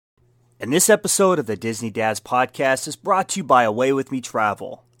And this episode of the Disney Dads Podcast is brought to you by Away With Me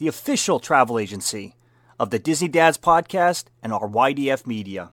Travel, the official travel agency of the Disney Dads Podcast and our YDF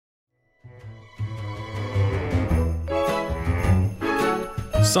Media.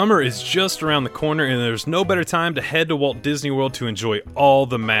 Summer is just around the corner, and there's no better time to head to Walt Disney World to enjoy all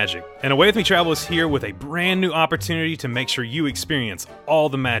the magic. And Away With Me Travel is here with a brand new opportunity to make sure you experience all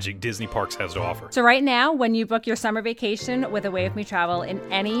the magic Disney Parks has to offer. So right now, when you book your summer vacation with Away With Me Travel in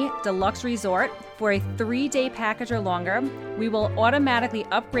any deluxe resort for a 3-day package or longer, we will automatically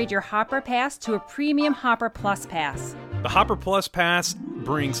upgrade your Hopper Pass to a premium Hopper Plus Pass. The Hopper Plus Pass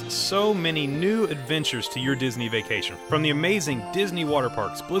brings so many new adventures to your Disney vacation. From the amazing Disney water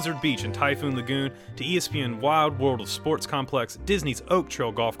parks, Blizzard Beach and Typhoon Lagoon, to ESPN Wild World of Sports Complex, Disney's Oak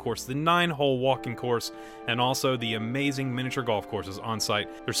Trail Golf Course, the 9-hole walking course, and also the amazing miniature golf courses on site.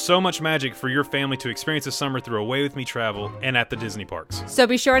 There's so much magic for your family to experience this summer through Away With Me Travel and at the Disney parks. So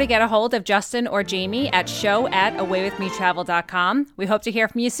be sure to get a hold of Justin or Jamie at show@awaywithmetravel.com. We hope to hear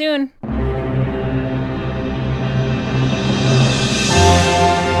from you soon.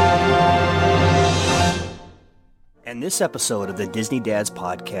 And this episode of the Disney Dads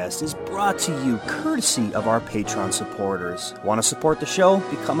Podcast is brought to you courtesy of our Patreon supporters. Want to support the show?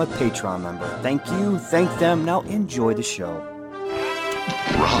 Become a Patreon member. Thank you, thank them. Now enjoy the show.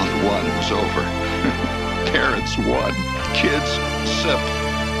 Round one was over. Parents won. Kids sipped.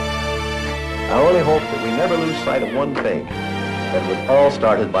 I only hope that we never lose sight of one thing. That was all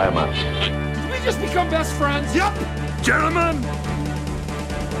started by a mouse. Did we just become best friends? Yep! Gentlemen,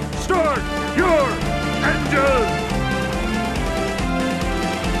 start your engine!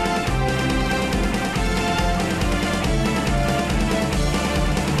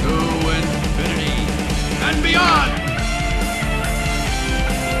 And beyond!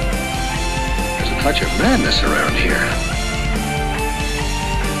 There's a touch of madness around here.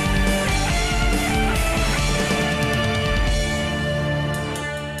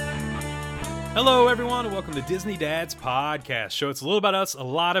 Hello, everyone, and welcome to Disney Dads Podcast Show. It's a little about us, a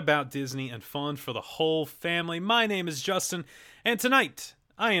lot about Disney, and fun for the whole family. My name is Justin, and tonight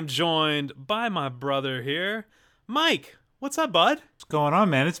I am joined by my brother here, Mike. What's up, bud? What's going on,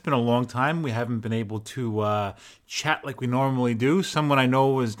 man? It's been a long time. We haven't been able to chat like we normally do. Someone I know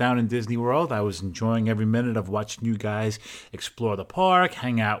was down in Disney World. I was enjoying every minute of watching you guys explore the park,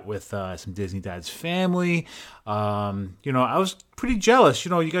 hang out with some Disney Dads family. I was pretty jealous.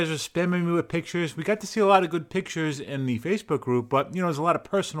 You guys are spamming me with pictures. We got to see a lot of good pictures in the Facebook group, but, there's a lot of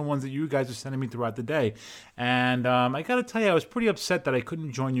personal ones that you guys are sending me throughout the day. And I got to tell you, I was pretty upset that I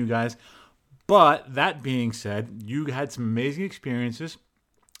couldn't join you guys. But that being said, you had some amazing experiences,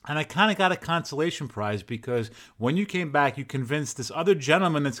 and I kind of got a consolation prize because when you came back, you convinced this other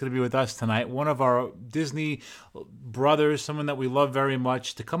gentleman that's going to be with us tonight, one of our Disney brothers, someone that we love very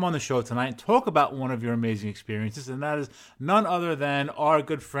much, to come on the show tonight and talk about one of your amazing experiences, and that is none other than our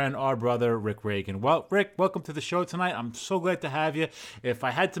good friend, our brother, Rick Reagan. Well, Rick, welcome to the show tonight. I'm so glad to have you. If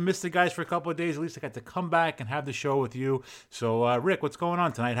I had to miss the guys for a couple of days, at least I got to come back and have the show with you. So, Rick, what's going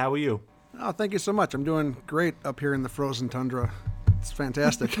on tonight? How are you? Oh, thank you so much. I'm doing great up here in the frozen tundra. It's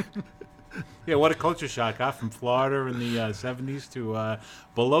fantastic. Yeah, what a culture shock, huh? From Florida in the 70s to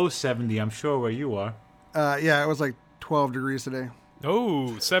below 70, I'm sure, where you are. Yeah, it was like 12 degrees today.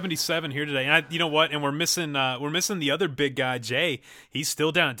 Oh, 77 here today. And you know what? And we're missing the other big guy, Jay. He's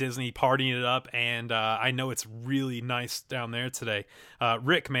still down at Disney partying it up, and I know it's really nice down there today.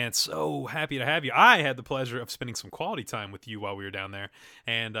 Rick, man, so happy to have you. I had the pleasure of spending some quality time with you while we were down there,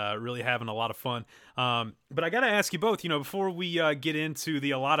 and really having a lot of fun. But I got to ask you both, before we get into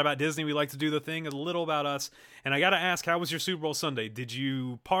a lot about Disney, we like to do the thing a little about us. And I got to ask, how was your Super Bowl Sunday? Did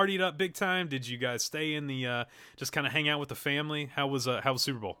you party it up big time? Did you guys stay in the just kind of hang out with the family? How was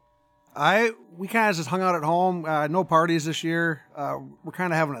Super Bowl? We kind of just hung out at home. No parties this year. We're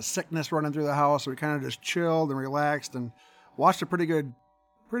kind of having a sickness running through the house, so we kind of just chilled and relaxed and watched a pretty good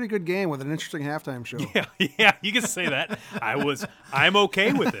game with an interesting halftime show. Yeah, you can say that. I'm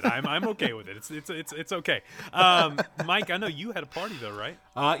okay with it. I'm okay with it. It's okay. Mike, I know you had a party though, right?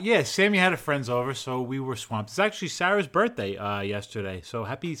 Yeah, Sammy had her friends over, so we were swamped. It's actually Sarah's birthday yesterday, so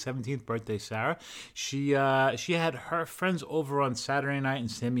happy 17th birthday, Sarah. She had her friends over on Saturday night,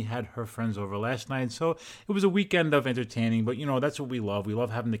 and Sammy had her friends over last night. So it was a weekend of entertaining, but that's what we love. We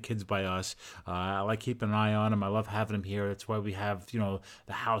love having the kids by us. I like keeping an eye on them. I love having them here. That's why we have the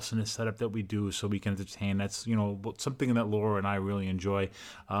house and the setup that we do so we can entertain. That's something that Laura and I really enjoy.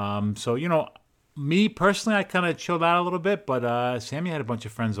 So Me personally, I kind of chilled out a little bit, but Sammy had a bunch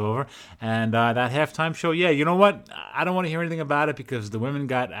of friends over, and that halftime show. Yeah, you know what? I don't want to hear anything about it because the women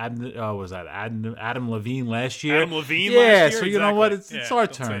got Adam Levine last year? Adam Levine yeah, last year? so you Exactly. know what? It's our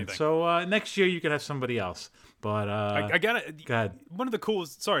don't say turn. anything. So next year you can have somebody else. But I gotta. go ahead. One of the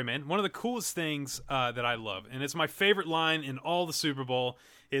coolest. Sorry, man. One of the coolest things that I love, and it's my favorite line in all the Super Bowl,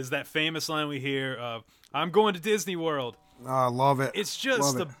 is that famous line we hear of "I'm going to Disney World." I love it. It's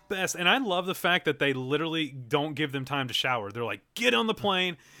just the best, and I love the fact that they literally don't give them time to shower. They're like, "Get on the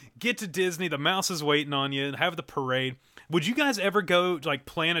plane, get to Disney. The mouse is waiting on you, and have the parade." Would you guys ever go like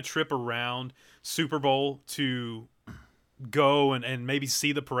plan a trip around Super Bowl to go and maybe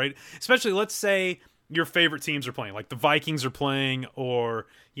see the parade? Especially, let's say your favorite teams are playing, like the Vikings are playing, or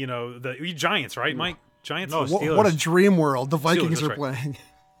the Giants, right, Mike? Giants. No, what a dream world the Vikings Steelers, are that's right. playing.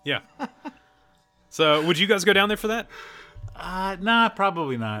 Yeah. So, would you guys go down there for that? Nah,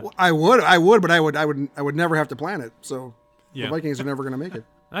 probably not. I would, but I would never have to plan it. So Yeah. the Vikings are never going to make it.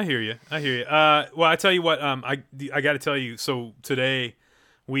 I hear you. Well, I tell you what. I got to tell you. So today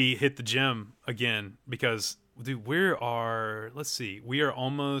we hit the gym again because, dude, we're outside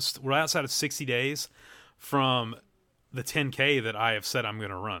of 60 days from the 10K that I have said I'm going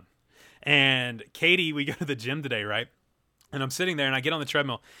to run. And Katie, we go to the gym today, right? And I'm sitting there and I get on the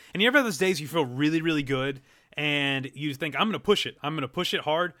treadmill. And you ever have those days you feel really, really good and you think, I'm going to push it. I'm going to push it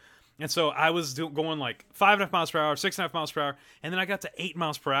hard. And so I was going like 5.5 miles per hour, 6.5 miles per hour. And then I got to 8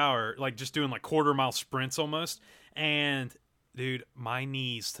 miles per hour, like just doing like quarter mile sprints almost. And dude, my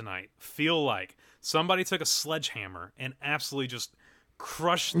knees tonight feel like somebody took a sledgehammer and absolutely just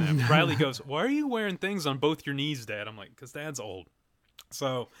crushed them. Riley goes, "Why are you wearing things on both your knees, Dad?" I'm like, "Because Dad's old."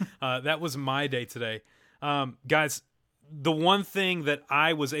 So that was my day today. Guys, the one thing that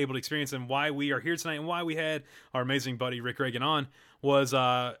I was able to experience and why we are here tonight and why we had our amazing buddy Rick Reagan on was,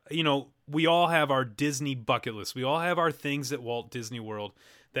 we all have our Disney bucket list. We all have our things at Walt Disney World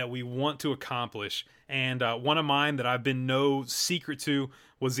that we want to accomplish. And one of mine that I've been no secret to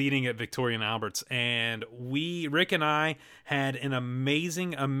was eating at Victoria and Albert's. And Rick and I had an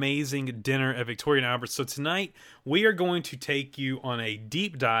amazing, amazing dinner at Victoria and Albert's. So tonight we are going to take you on a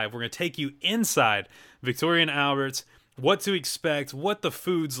deep dive. We're going to take you inside Victoria and Albert's, what to expect, what the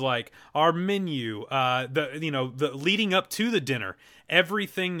food's like, our menu, the leading up to the dinner,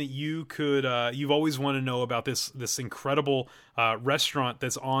 everything that you've always wanted to know about this incredible restaurant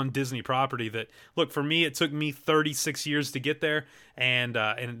that's on Disney property. That, look, for me, it took me 36 years to get there, and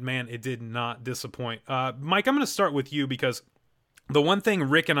man, it did not disappoint. Mike, I'm going to start with you because the one thing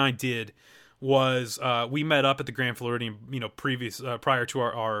Rick and I did was we met up at the Grand Floridian, prior to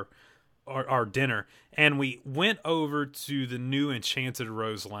our dinner, and we went over to the new Enchanted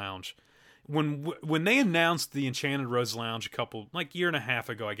Rose Lounge. When they announced the Enchanted Rose Lounge year and a half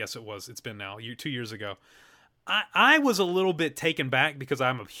ago, I guess it's been now 2 years ago, I was a little bit taken back because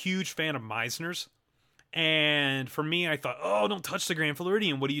I'm a huge fan of Meisner's. And for me, I thought, oh, don't touch the Grand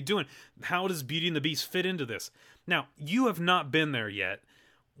Floridian. What are you doing? How does Beauty and the Beast fit into this? Now, you have not been there yet.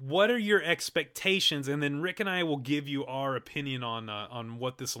 What are your expectations? And then Rick and I will give you our opinion on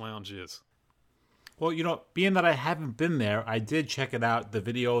what this lounge is. Well, being that I haven't been there, I did check it out, the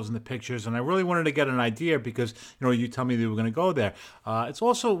videos and the pictures, and I really wanted to get an idea because, you tell me that we were going to go there. It's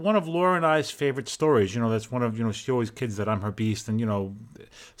also one of Laura and I's favorite stories. That's one of, she always kids that I'm her beast, and,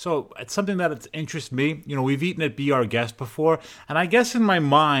 so it's something that interests me. We've eaten at Be Our Guest before, and I guess in my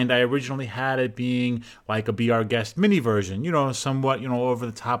mind, I originally had it being like a Be Our Guest mini version, somewhat, over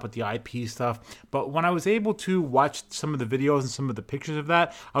the top with the IP stuff. But when I was able to watch some of the videos and some of the pictures of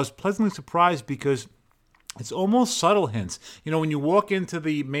that, I was pleasantly surprised because it's almost subtle hints. When you walk into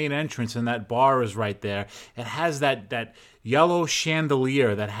the main entrance and that bar is right there, it has that yellow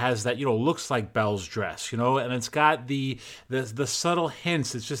chandelier that has that, looks like Belle's dress, and it's got the subtle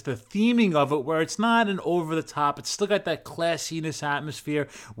hints. It's just the theming of it where it's not an over the top. It's still got that classiness atmosphere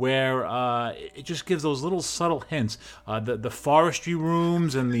where it just gives those little subtle hints. The forestry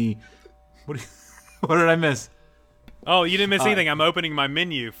rooms and the what did I miss? Oh, you didn't miss anything. I'm opening my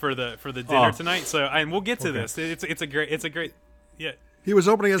menu for the dinner tonight. So, and we'll get to this. It's a great. Yeah. He was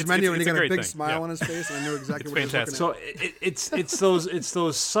opening his menu and he a got a great big thing. smile on his face, and I knew exactly what fantastic. he was looking at. So it's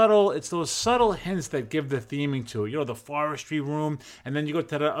those subtle hints that give the theming to it. The forestry room, and then you go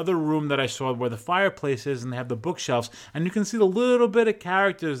to the other room that I saw where the fireplace is, and they have the bookshelves, and you can see the little bit of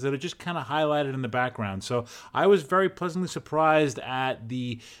characters that are just kind of highlighted in the background. So I was very pleasantly surprised at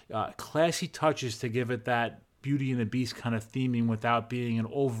the classy touches to give it that Beauty and the Beast kind of theming without being an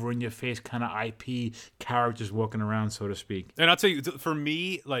over-in-your-face kind of IP characters walking around, so to speak. And I'll tell you, for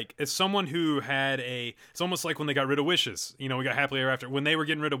me, like, as someone who had it's almost like when they got rid of Wishes. We got Happily Ever After. When they were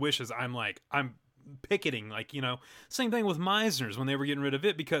getting rid of Wishes, I'm picketing, like, same thing with Meisner's when they were getting rid of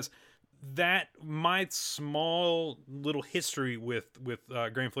it, because that my small little history with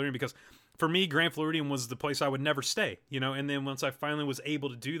Grand Floridian, because for me, Grand Floridian was the place I would never stay, and then once I finally was able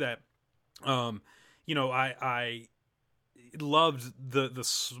to do that, I loved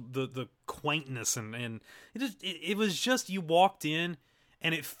the quaintness and it was just, you walked in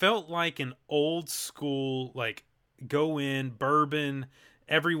and it felt like an old school, like, go in, bourbon,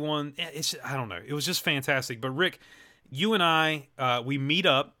 everyone, I don't know, it was just fantastic. But Rick, you and I, we meet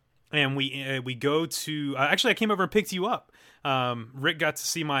up and we go to, actually I came over and picked you up. Rick got to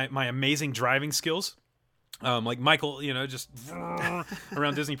see my amazing driving skills. Like Michael, just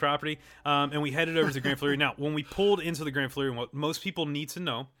around Disney property. And we headed over to Grand Floridian. Now, when we pulled into the Grand Floridian, what most people need to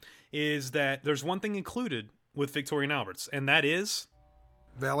know is that there's one thing included with Victoria and Albert's, and that is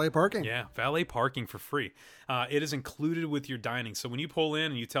valet parking. Yeah, valet parking for free. It is included with your dining. So when you pull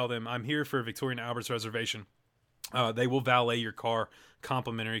in and you tell them, I'm here for a Victoria and Albert's reservation, they will valet your car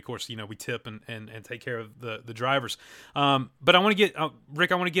complimentary. Of course, we tip and take care of the drivers. But I want to get,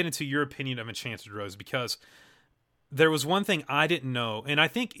 Rick, I want to get into your opinion of Enchanted Rose, because there was one thing I didn't know, and I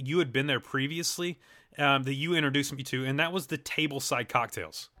think you had been there previously, that you introduced me to, and that was the tableside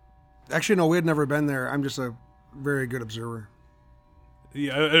cocktails. Actually, no, we had never been there. I'm just a very good observer.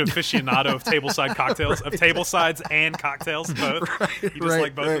 Yeah, an aficionado of tableside cocktails, of tablesides and cocktails, both. You just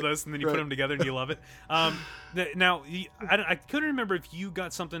like both of those, and then you put them together and you love it. Now, I couldn't remember if you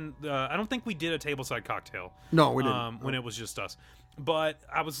got something. I don't think we did a tableside cocktail. No, we didn't. When it was just us. But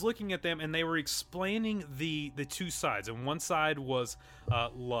I was looking at them, and they were explaining the two sides. And one side was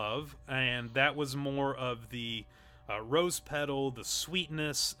love, and that was more of the rose petal, the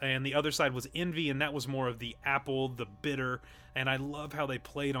sweetness, and the other side was envy, and that was more of the apple, the bitter. And I love how they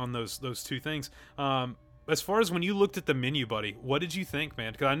played on those two things. As far as when you looked at the menu, buddy, what did you think,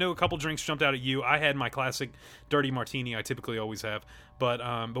 man? Because I know a couple drinks jumped out at you. I had my classic dirty martini, I typically always have. But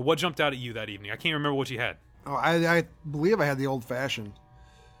what jumped out at you that evening? I can't remember what you had. Oh, I believe I had the old fashioned.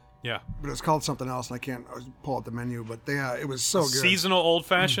 Yeah, but it's called something else, and I can't pull out the menu. But it was so good. Seasonal old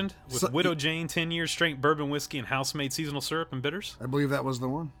fashioned with Widow Jane 10-year straight bourbon whiskey and house made seasonal syrup and bitters. I believe that was the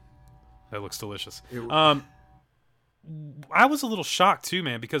one. That looks delicious. I was a little shocked too,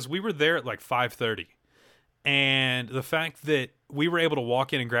 man, because we were there at like 5:30, and the fact that we were able to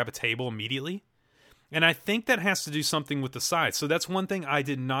walk in and grab a table immediately, and I think that has to do something with the size. So that's one thing I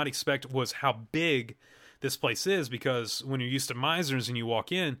did not expect, was how big this place is, because when you're used to Meisner's and you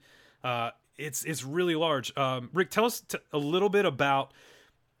walk in, it's really large. Rick, tell us a little bit about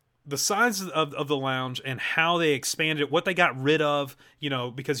the size of the lounge and how they expanded it, what they got rid of,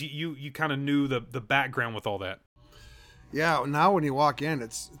 because you kind of knew the background with all that. Yeah, now when you walk in,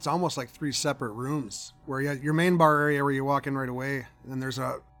 it's almost like 3 separate rooms, where you have your main bar area where you walk in right away, and then there's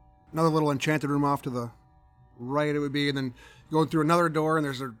another little enchanted room off to the right, it would be, and then going through another door, and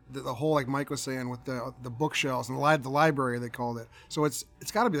there's the whole, like Mike was saying, with the bookshelves and the library, they called it. So it's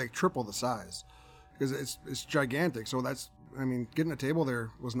got to be like triple the size, because it's gigantic. So getting a table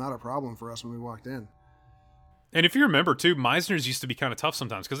there was not a problem for us when we walked in. And if you remember, too, Meisner's used to be kind of tough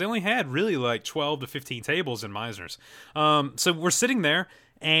sometimes, because they only had really like 12 to 15 tables in Meisner's. So we're sitting there,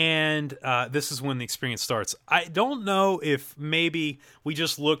 and this is when the experience starts. I don't know if maybe we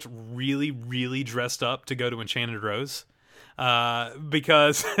just looked really, really dressed up to go to Enchanted Rose,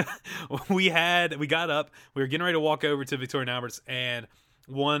 because we got up, we were getting ready to walk over to Victoria and Albert's, and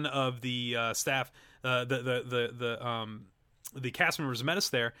one of the staff, the cast members met us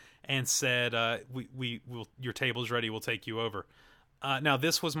there and said, your table's ready, we'll take you over. Now,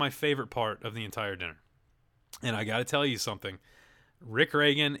 this was my favorite part of the entire dinner. And I got to tell you something. Rick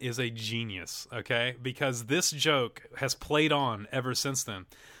Reagan is a genius, okay? Because this joke has played on ever since then.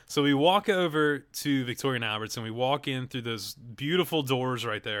 So we walk over to Victoria and Albert's, and we walk in through those beautiful doors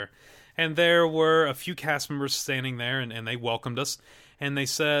right there. And there were a few cast members standing there, and they welcomed us. And they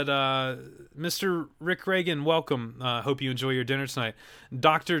said, Mr. Rick Reagan, welcome. Hope you enjoy your dinner tonight.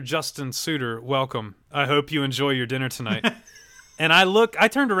 Dr. Justin Suter, welcome. I hope you enjoy your dinner tonight. And I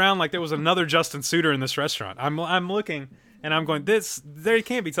turned around like there was another Justin Suter in this restaurant. I'm looking, and I'm going, they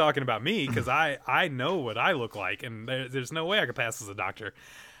can't be talking about me, because I know what I look like, and there's no way I could pass as a doctor.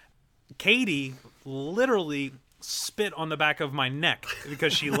 Katie literally spit on the back of my neck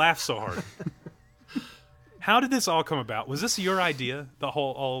because she laughed so hard. How did this all come about? Was this your idea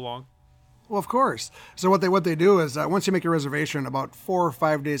all along? Well, of course. So what they do is once you make your reservation, about 4 or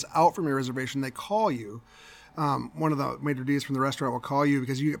 5 days out from your reservation, they call you. One of the maitre d's from the restaurant will call you,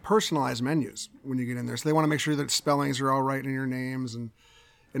 because you get personalized menus when you get in there. So they want to make sure that spellings are all right in your names. And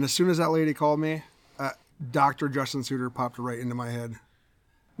as soon as that lady called me, Dr. Justin Suter popped right into my head.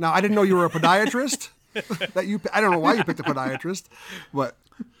 Now, I didn't know you were a podiatrist. I don't know why you picked a podiatrist, but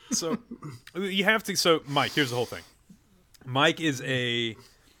so you have to. So, Mike, here's the whole thing. Mike is a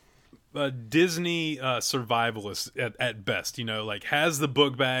Disney survivalist at best. You know, like has the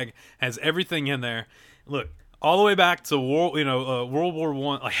book bag, has everything in there. Look, all the way back to World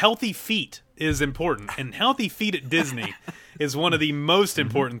War I. Healthy feet is important, and healthy feet at Disney is one of the most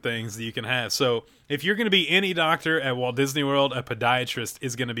important things that you can have. So, if you're going to be any doctor at Walt Disney World, a podiatrist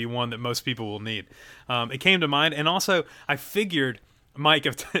is going to be one that most people will need. It came to mind, and also I figured, Mike,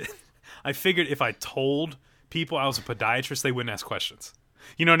 if I told people I was a podiatrist, they wouldn't ask questions.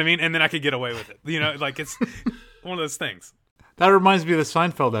 You know what I mean? And then I could get away with it. You know, like it's one of those things. That reminds me of the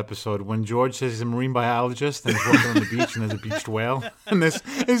Seinfeld episode when George says he's a marine biologist and he's walking on the beach and there's a beached whale. And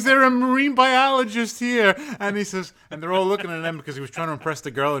is there a marine biologist here? And he says, and they're all looking at him because he was trying to impress the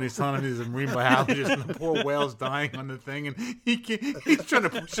girl and he's telling him he's a marine biologist and the poor whale's dying on the thing and he's trying to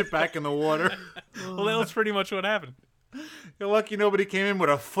push it back in the water. Well, that was pretty much what happened. You're lucky nobody came in with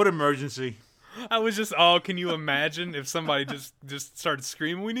a foot emergency. I was just, can you imagine if somebody just started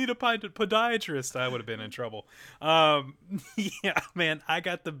screaming, we need a podiatrist? I would have been in trouble. Yeah, man, I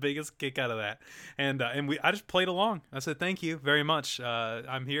got the biggest kick out of that. And I just played along. I said, thank you very much.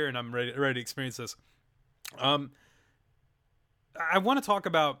 I'm here and I'm ready to experience this. I want to talk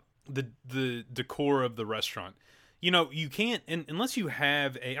about the decor of the restaurant. You know, you can't, unless you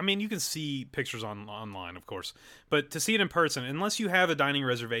have you can see pictures online, of course, but to see it in person, unless you have a dining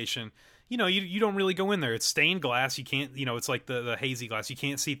reservation, you know, you don't really go in there. It's stained glass. You can't, you know, it's like the hazy glass. You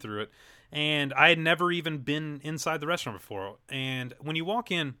can't see through it. And I had never even been inside the restaurant before. And when you walk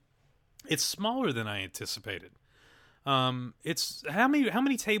in, it's smaller than I anticipated. It's how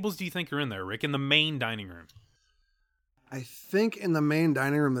many tables do you think are in there, Rick, in the main dining room? I think in the main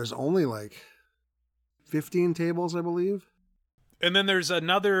dining room there's only like 15 tables, I believe. And then there's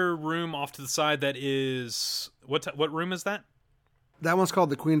another room off to the side that is what room is that? That one's called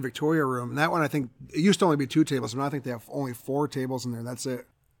the Queen Victoria room. And that one, I think, it used to only be 2 tables, but now I think they have only 4 tables in there. That's it.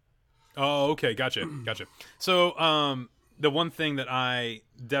 Oh, okay. Gotcha. So, the one thing that I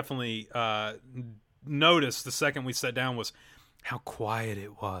definitely noticed the second we sat down was how quiet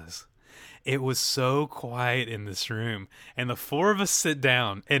it was. It was so quiet in this room, and the 4 of us sit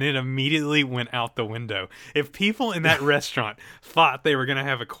down, and it immediately went out the window. If people in that restaurant thought they were going to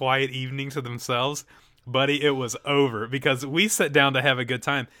have a quiet evening to themselves, buddy, it was over, because we sat down to have a good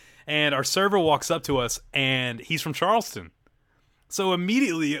time, and our server walks up to us, and he's from Charleston. So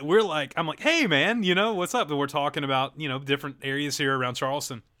immediately I'm like, hey man, you know, what's up? And we're talking about, you know, different areas here around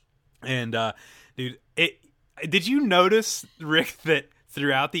Charleston. And, dude, did you notice, Rick, that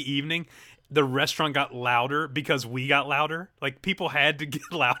throughout the evening, the restaurant got louder because we got louder? Like, people had to get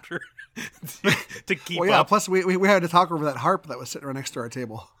louder to keep well, yeah, up. Plus, we had to talk over that harp that was sitting right next to our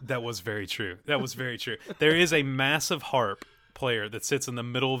table. That was very true. There is a massive harp player that sits in the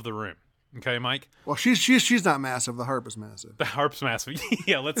middle of the room. Okay, Mike? Well, she's not massive. The harp is massive. The harp's massive.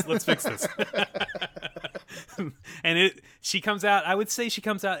 Yeah, let's fix this. And she comes out, I would say she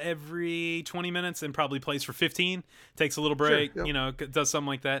comes out every 20 minutes and probably plays for 15, takes a little break, sure, yep. You know, does something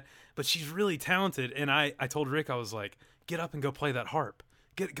like that. But she's really talented. And I told Rick, I was like, get up and go play that harp.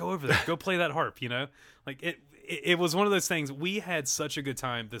 Go over there, go play that harp, you know? Like, it was one of those things. We had such a good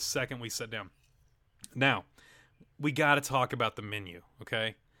time the second we sat down. Now, we got to talk about the menu,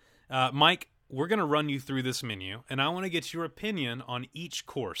 okay? Mike, we're going to run you through this menu, and I want to get your opinion on each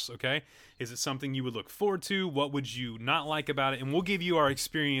course, okay? Is it something you would look forward to? What would you not like about it? And we'll give you our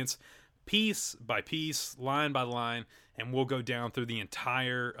experience piece by piece, line by line, and we'll go down through the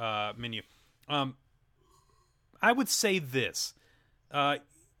entire menu. I would say this.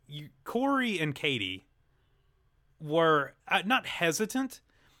 Corey and Katie were not hesitant,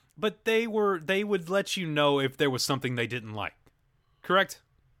 but they would let you know if there was something they didn't like. Correct?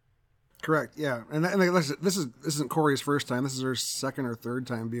 Correct, yeah. And listen, this isn't Corey's first time. This is her second or third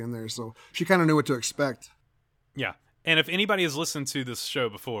time being there, so she kind of knew what to expect. Yeah. And if anybody has listened to this show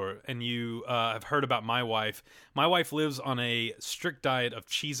before and you have heard about my wife lives on a strict diet of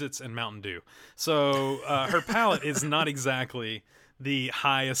Cheez-Its and Mountain Dew. So her palate is not exactly the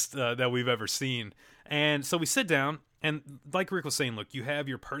highest that we've ever seen. And so we sit down, and like Rick was saying, look, you have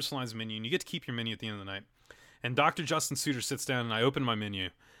your personalized menu, and you get to keep your menu at the end of the night. And Dr. Justin Suter sits down, and I open my menu.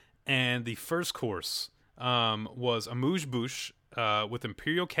 And the first course was amuse-bouche with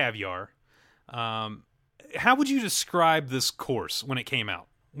imperial caviar. How would you describe this course when it came out?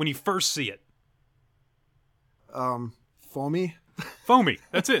 When you first see it? Foamy. Foamy.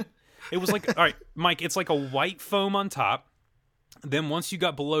 That's it. It was like, all right, Mike, it's like a white foam on top. Then once you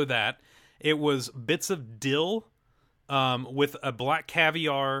got below that, it was bits of dill with a black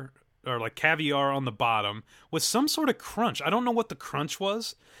caviar or like caviar on the bottom with some sort of crunch. I don't know what the crunch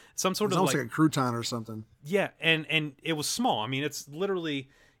was. Some sort It's of almost like like a crouton or something. yeah, and it was small. I mean, it's literally,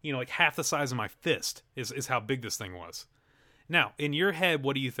 like half the size of my fist is how big this thing was. Now, in your head,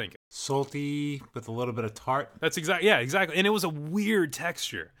 what do you think? Salty with a little bit of tart. That's exactly, yeah, exactly. And it was a weird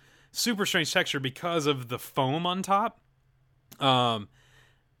texture. Super strange texture because of the foam on top. And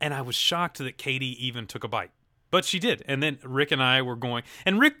I was shocked that Katie even took a bite. But she did. And then Rick and I were going,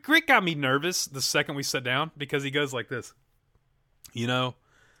 and Rick got me nervous the second we sat down because he goes like this.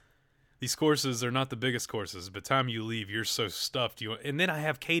 These courses are not the biggest courses. By the time you leave, you're so stuffed. And then I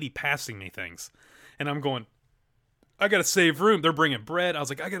have Katie passing me things. And I'm going, I got to save room. They're bringing bread. I was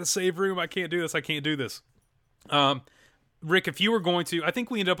like, I got to save room. I can't do this. I can't do this. Rick, if you were going to, I think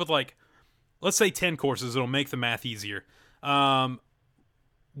we end up with like, let's say 10 courses. It'll make the math easier.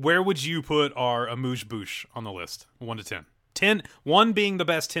 Where would you put our amuse-bouche on the list? 1 to 10. 10, 1 being the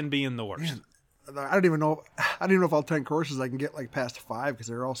best, 10 being the worst. Man, I don't even know if all 10 courses I can get like past 5 because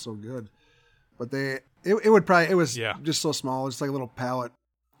they're all so good. But it was just so small. It's like a little palate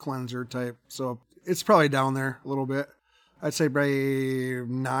cleanser type. So it's probably down there a little bit. I'd say probably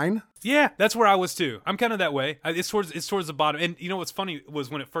 9. Yeah, that's where I was too. I'm kind of that way. It's towards the bottom. And what's funny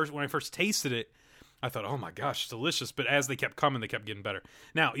was when I first tasted it, I thought, oh my gosh, it's delicious. But as they kept coming, they kept getting better.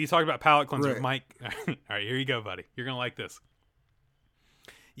 Now, you talk about palate cleanser, right. Mike. All right, here you go, buddy. You're going to like this.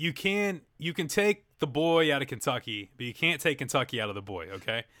 You can take the boy out of Kentucky, but you can't take Kentucky out of the boy,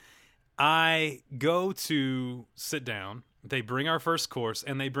 okay? I go to sit down. They bring our first course,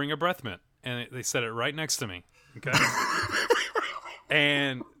 and they bring a breath mint. And they set it right next to me, okay?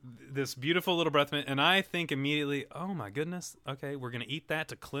 And this beautiful little breath mint. And I think immediately, oh my goodness, okay, we're going to eat that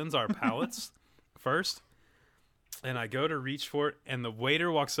to cleanse our palates first. And I go to reach for it, and the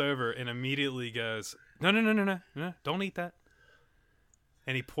waiter walks over and immediately goes, no, don't eat that.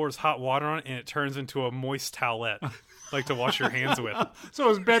 And he pours hot water on it, and it turns into a moist towelette, like to wash your hands with. So it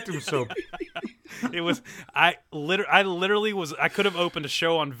was bathroom soap. It was. I literally was. I could have opened a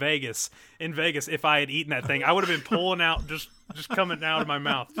show in Vegas if I had eaten that thing. I would have been pulling out, just coming out of my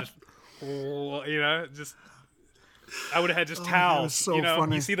mouth, just. I would have had just towels. So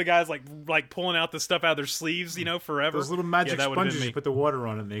funny. You see the guys like pulling out the stuff out of their sleeves, forever. Those little magic sponges, you put the water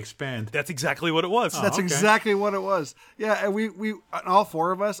on it and they expand. That's exactly what it was. That's exactly what it was. Yeah, and we all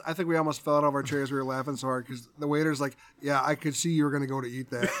 4 of us, I think we almost fell out of our chairs. We were laughing so hard because the waiter's like, yeah, I could see you were going to go to eat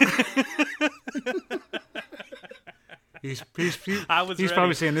that. He's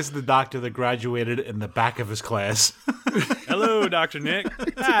probably saying this is the doctor that graduated in the back of his class. Hello, Dr. Nick.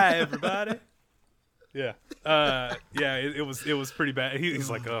 Hi, everybody. Yeah. It was pretty bad. He's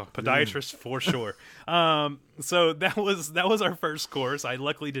like, oh, podiatrist for sure. So that was our first course. I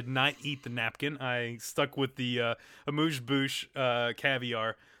luckily did not eat the napkin. I stuck with the amuse-bouche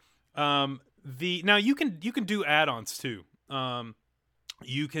caviar. Now you can do add-ons too.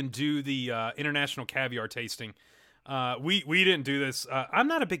 You can do the international caviar tasting. We didn't do this. I'm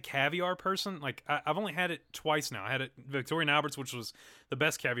not a big caviar person. Like I've only had it twice now. I had it at Victoria and Albert's, which was the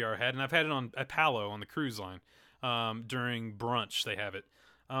best caviar I had, and I've had it at Palo on the cruise line. During brunch they have it.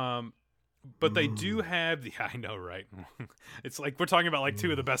 But they do have the. I know, right? It's like we're talking about like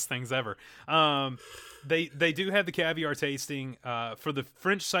 2 of the best things ever. They do have the caviar tasting for the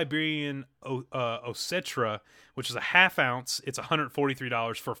French Siberian Osetra, which is a half ounce. It's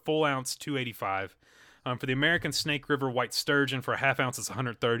 $143 for a full ounce, $285. For the American Snake River White Sturgeon, for a half ounce, it's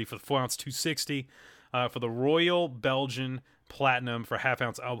 $130. For the full ounce, $260. For the Royal Belgian Platinum, for a half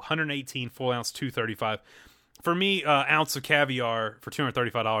ounce, $118. Full ounce, $235. For me, ounce of caviar for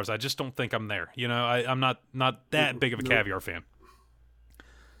 $235, I just don't think I'm there. I'm not that big of a caviar fan.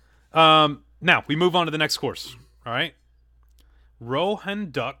 Now, we move on to the next course. All right? Rohan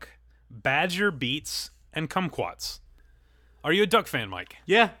duck, badger beets, and kumquats. Are you a duck fan, Mike?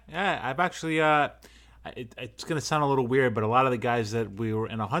 Yeah. I've actually. It's going to sound a little weird, but a lot of the guys that we were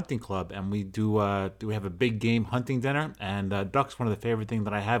in a hunting club, and we do have a big game hunting dinner, and duck's one of the favorite things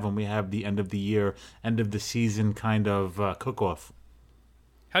that I have when we have the end of the year, end of the season kind of cook-off.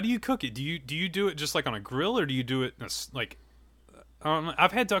 How do you cook it? Do you do it just like on a grill, or do you do it like?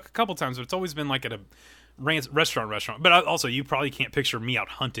 I've had duck a couple times, but it's always been like at a restaurant. But also, you probably can't picture me out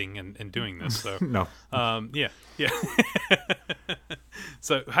hunting and doing this. So no. Yeah.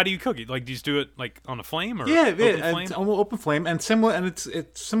 So how do you cook it? Like, do you just do it like on a flame or open flame? It's on open flame and similar, and it's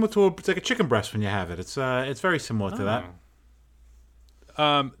similar to it's like a chicken breast when you have it. It's very similar to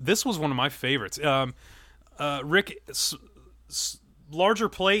that. This was one of my favorites. Rick, larger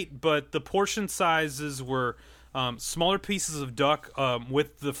plate, but the portion sizes were smaller pieces of duck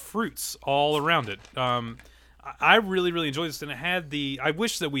with the fruits all around it. I really, really enjoyed this, and it had I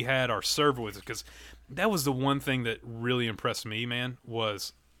wish that we had our server with it, because that was the one thing that really impressed me, man,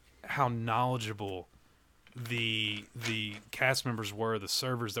 was how knowledgeable the cast members were, the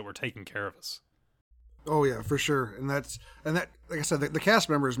servers that were taking care of us. Oh yeah, for sure. And that, like I said, the cast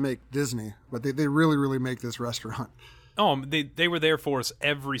members make Disney, but they really, really make this restaurant. Oh, they were there for us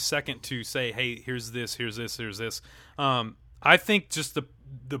every second to say, hey, here's this, here's this, here's this. I think just the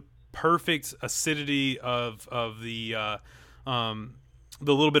perfect acidity of the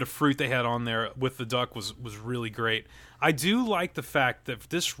little bit of fruit they had on there with the duck was really great. I do like the fact that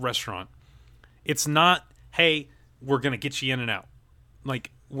this restaurant, it's not, hey, we're going to get you in and out.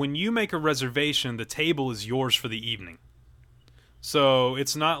 Like, when you make a reservation, the table is yours for the evening. So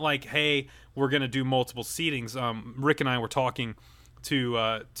it's not like, hey, we're going to do multiple seatings. Rick and I were talking to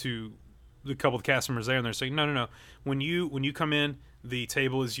a couple of cast members there, and they're saying, no. When you come in, the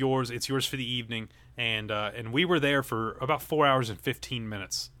table is yours. It's yours for the evening. And we were there for about 4 hours and 15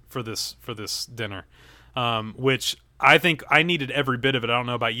 minutes for this dinner, which I think I needed every bit of it. I don't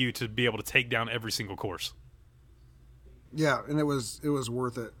know about you, to be able to take down every single course. Yeah, and it was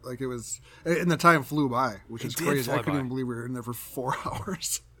worth it. Like, it was, and the time flew by, which is crazy. I couldn't even believe we were in there for 4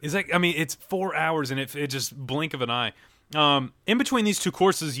 hours. It's 4 hours, and it just blink of an eye. In between these two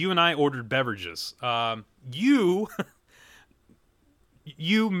courses, you and I ordered beverages. You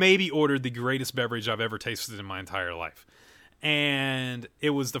maybe ordered the greatest beverage I've ever tasted in my entire life. And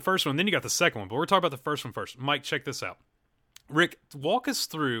it was the first one. Then you got the second one. But we're talking about the first one first. Mike, check this out. Rick, walk us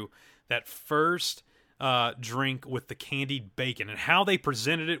through that first drink with the candied bacon and how they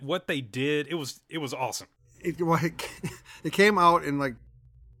presented it, what they did. It was awesome. It came out in like,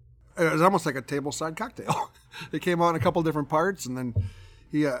 it was almost like a tableside cocktail. It came out in a couple different parts, and then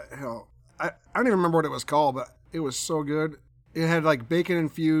I don't even remember what it was called, but it was so good. It had like bacon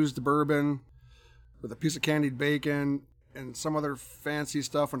infused bourbon with a piece of candied bacon and some other fancy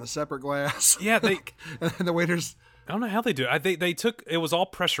stuff in a separate glass. Yeah, and the waiters, I don't know how they do it. They took, it was all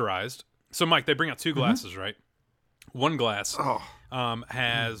pressurized. So Mike, they bring out two glasses, right? One glass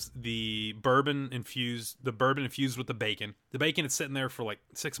has the bourbon infused with the bacon. The bacon is sitting there for like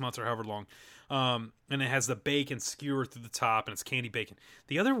 6 months or however long. And it has the bacon skewered through the top, and it's candy bacon.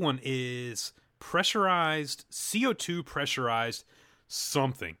 The other one is pressurized, CO2 pressurized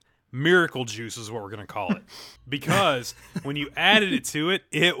something. Miracle juice is what we're going to call it. Because when you added it to it,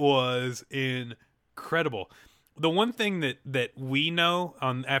 it was incredible. The one thing that we know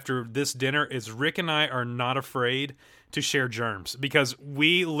after this dinner is Rick and I are not afraid to share germs, because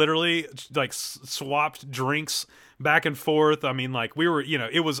we literally like swapped drinks back and forth. I mean, like, we were,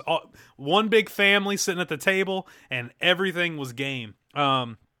 it was one big family sitting at the table, and everything was game.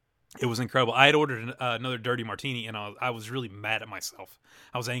 It was incredible. I had ordered another dirty martini, and I was really mad at myself.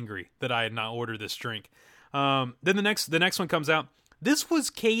 I was angry that I had not ordered this drink. Then the next one comes out. This was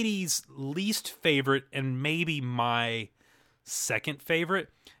Katie's least favorite and maybe my second favorite,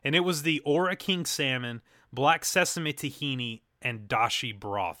 and it was the Ora King salmon, black sesame tahini, and dashi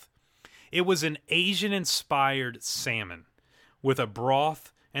broth. It was an Asian-inspired salmon with a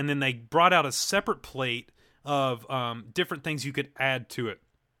broth, and then they brought out a separate plate of different things you could add to it.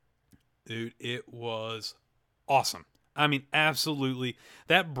 Dude, it was awesome. I mean, absolutely.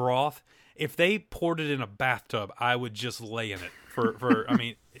 That broth, if they poured it in a bathtub, I would just lay in it. I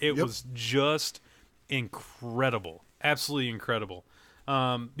mean, it was just incredible. Absolutely incredible.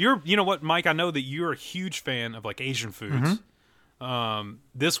 You know what, Mike? I know that you're a huge fan of like Asian foods.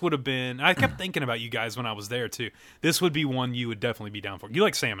 This would have been, I kept thinking about you guys when I was there too. This would be one you would definitely be down for. You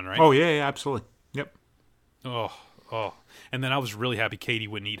like salmon, right? Oh yeah, absolutely. Yep. Oh. And then I was really happy Katie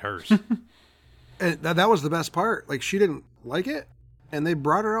wouldn't eat hers. And that was the best part. Like, she didn't like it, and they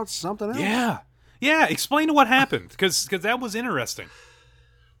brought her out something else. Yeah, explain what happened, because that was interesting.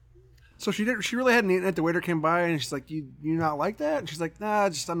 So she really hadn't eaten it. The waiter came by, and she's like, you not like that? And she's like, nah,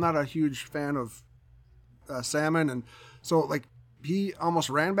 I'm not a huge fan of salmon. And so, like, he almost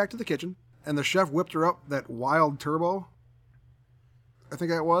ran back to the kitchen, and the chef whipped her up that wild turbo, I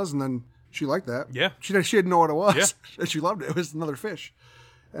think that was, and then she liked that. Yeah. She didn't know what it was. Yeah. And she loved it. It was another fish.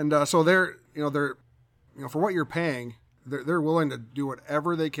 And so they're for what you're paying, they're willing to do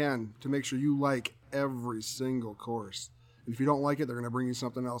whatever they can to make sure you like every single course. And if you don't like it, they're going to bring you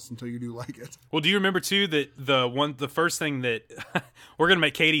something else until you do like it. Well, do you remember too that the first thing that we're going to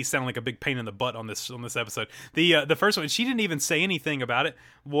make Katie sound like a big pain in the butt on this episode. The first one, she didn't even say anything about it,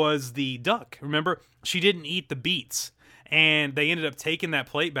 was the duck. Remember, she didn't eat the beets, and they ended up taking that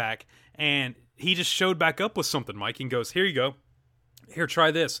plate back, and he just showed back up with something, Mike, and goes, "Here you go. Here, try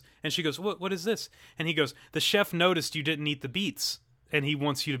this." And she goes, what is this? And he goes, "The chef noticed you didn't eat the beets, and he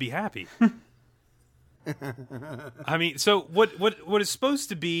wants you to be happy." I mean, so what is supposed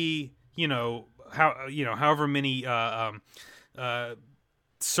to be, however many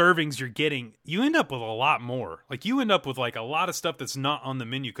servings you're getting, you end up with a lot more. Like, you end up with like a lot of stuff that's not on the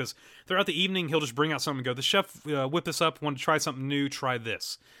menu, because throughout the evening he'll just bring out something and go, the chef whip this up, want to try something new, try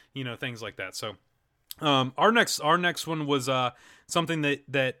this, things like that. So our next one was something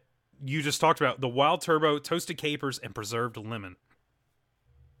that you just talked about, the Wild Turbo, toasted capers and preserved lemon.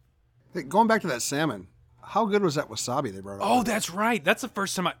 Hey, going back to that salmon, how good was that wasabi they brought out? Oh, that's right. That's the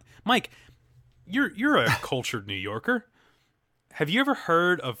first time Mike, you're a cultured New Yorker. Have you ever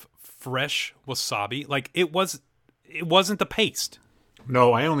heard of fresh wasabi? Like, it wasn't the paste.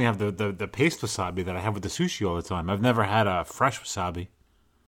 No, I only have the paste wasabi that I have with the sushi all the time. I've never had a fresh wasabi.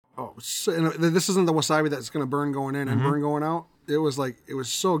 Oh, so, and this isn't the wasabi that's going to burn going in and burn going out. It was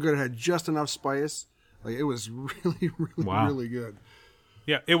so good. It had just enough spice. Like, it was really, really, really good.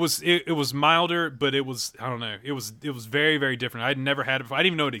 Yeah, it was milder, but it was, I don't know, it was very, very different. I'd never had it before. I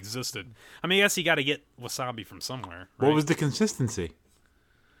didn't even know it existed. I mean, I guess you got to get wasabi from somewhere, right? What was the consistency?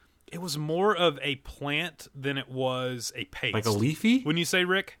 It was more of a plant than it was a paste. Like a leafy? Wouldn't you say,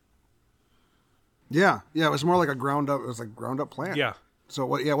 Rick? Yeah, it was more like a ground up. It was like ground up plant. Yeah.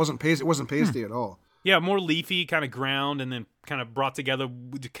 So it wasn't paste. It wasn't pasty at all. Yeah, more leafy, kind of ground, and then kind of brought together,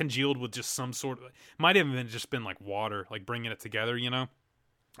 congealed with just some sort of. Might have even just been like water, like bringing it together,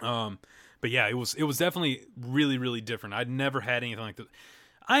 But yeah, it was definitely really, really different. I'd never had anything like that.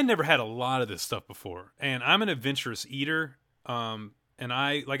 I never had a lot of this stuff before, and I'm an adventurous eater. And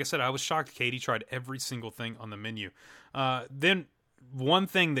like I said, I was shocked Katie tried every single thing on the menu. Then one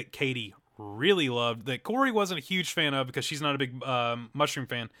thing that Katie really loved, that Corey wasn't a huge fan of because she's not a big mushroom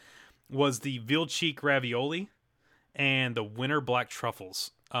fan, was the veal cheek ravioli and the winter black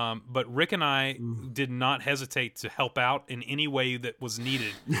truffles. But Rick and I did not hesitate to help out in any way that was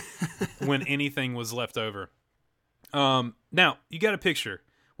needed when anything was left over. Now, you got a picture.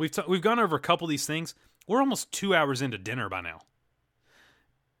 We've gone over a couple of these things. We're almost 2 hours into dinner by now.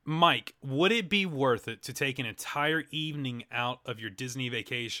 Mike, would it be worth it to take an entire evening out of your Disney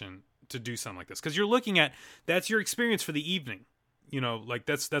vacation to do something like this? Because you're looking at, that's your experience for the evening. Like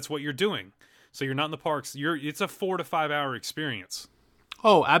that's what you're doing. So you're not in the parks. It's a 4 to 5 hour experience.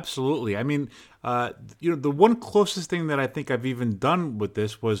 Oh, absolutely. I mean, the one closest thing that I think I've even done with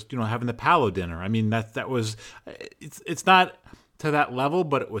this was, having the Palo dinner. I mean, that was, it's not to that level,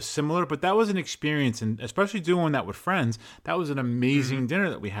 but it was similar. But that was an experience, and especially doing that with friends, that was an amazing dinner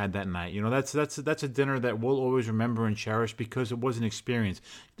that we had that night. That's a dinner that we'll always remember and cherish because it was an experience.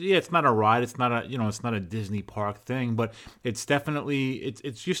 Yeah, it's not a ride, it's not a Disney park thing, but it's definitely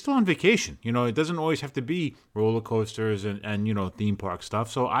it's you're still on vacation. It doesn't always have to be roller coasters and theme park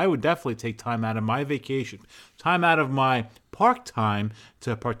stuff. So I would definitely take time out of my vacation, time out of my park time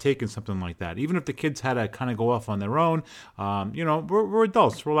to partake in something like that. Even if the kids had to kind of go off on their own, we're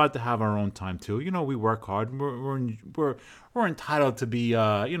adults. We're allowed to have our own time too. We work hard. We're entitled to be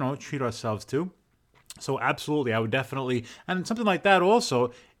treat ourselves too. So absolutely, I would definitely, and something like that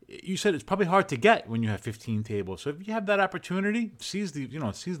also. You said it's probably hard to get when you have 15 tables. So if you have that opportunity, seize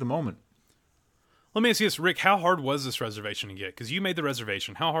the moment. Let me ask you this, Rick. How hard was this reservation to get? Because you made the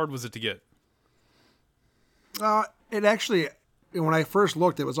reservation. How hard was it to get? It actually, when I first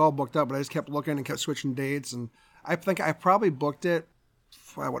looked, it was all booked up, but I just kept looking and kept switching dates. And I think I probably booked it,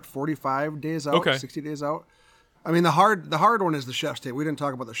 45 days out, okay. 60 days out. I mean, the hard one is the chef's table. We didn't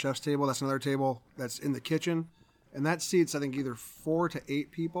talk about the chef's table. That's another table that's in the kitchen. And that seats, I think, either 4 to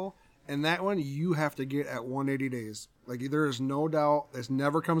 8 people. And that one you have to get at 180 days. Like, there is no doubt this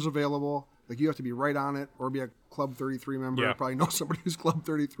never comes available. Like, you have to be right on it or be a Club 33 member. Yeah. Probably know somebody who's Club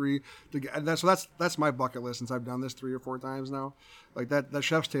 33 to get. And that's my bucket list since I've done this 3 or 4 times now. Like, that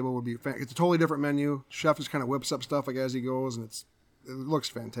chef's table would be it's a totally different menu. Chef just kind of whips up stuff like as he goes, and it looks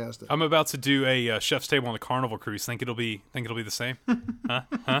fantastic. I'm about to do a chef's table on the Carnival cruise. Think it'll be the same?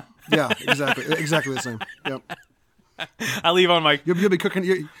 Huh? Yeah, exactly the same. Yep. I leave on my. You'll be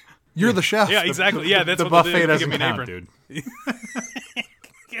cooking. You're the chef. Yeah, exactly. Yeah, that's the what buffet they'll do. doesn't count, dude.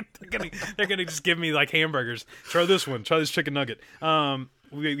 They're gonna just give me like hamburgers. Try this one. Try this chicken nugget.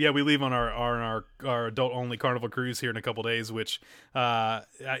 We leave on our adult only Carnival cruise here in a couple days, which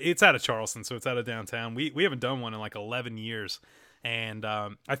it's out of Charleston, so it's out of downtown. We haven't done one in like 11 years. And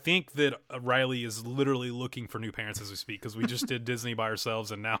I think that Riley is literally looking for new parents as we speak, because we just did Disney by ourselves,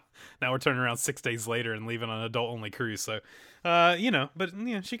 and now we're turning around 6 days later and leaving on an adult-only cruise. So, but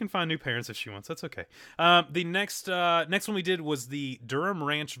she can find new parents if she wants. That's okay. The next one we did was the Durham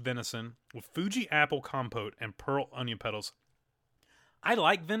Ranch venison with Fuji apple compote and pearl onion petals. I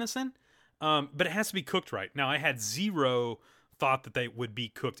like venison, but it has to be cooked right. Now, I had zero thought that they would be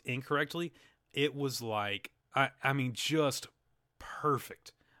cooked incorrectly. it was like, I mean, just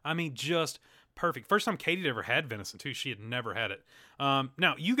perfect. I mean, just perfect. First time Katie ever had venison, too. She had never had it.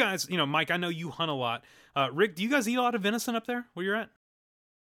 Now, you guys, Mike, I know you hunt a lot. Rick, do you guys eat a lot of venison up there where you're at?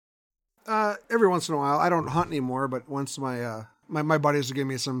 Every once in a while. I don't hunt anymore, but once my buddies will give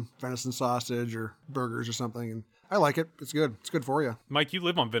me some venison sausage or burgers or something, and I like it. It's good. It's good for you. Mike, you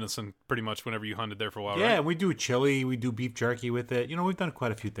live on venison pretty much whenever you hunted there for a while, right? Yeah, we do chili. We do beef jerky with it. We've done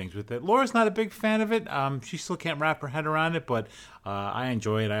quite a few things with it. Laura's not a big fan of it. She still can't wrap her head around it, but I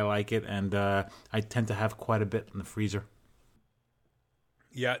enjoy it. I like it, and I tend to have quite a bit in the freezer.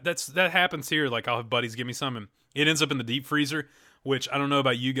 Yeah, that happens here. Like, I'll have buddies give me some, and it ends up in the deep freezer, which I don't know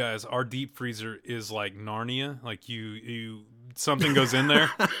about you guys. Our deep freezer is like Narnia. Like, you something goes in there.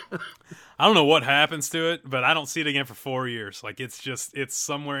 I don't know what happens to it, but I don't see it again for 4 years. Like, it's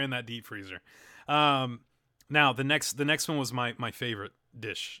somewhere in that deep freezer. Now the next one was my favorite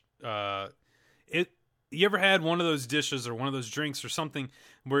dish. You ever had one of those dishes or one of those drinks or something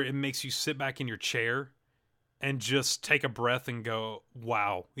where it makes you sit back in your chair and just take a breath and go,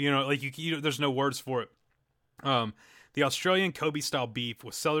 wow. Like there's no words for it. The Australian Kobe style beef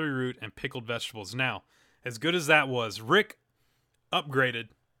with celery root and pickled vegetables. Now, as good as that was, Rick upgraded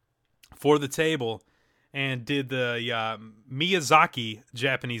for the table and did the Miyazaki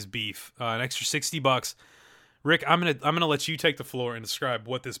Japanese beef, an extra $60. Rick, I'm gonna let you take the floor and describe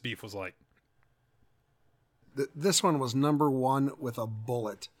what this beef was like. This one was number one with a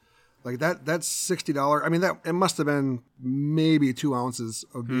bullet. Like that's $60. I mean, it must have been maybe 2 ounces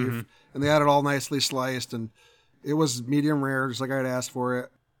of beef, and they had it all nicely sliced, and it was medium rare, just like I had asked for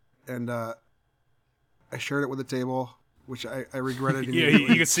it. And I shared it with the table, which I regretted. Yeah,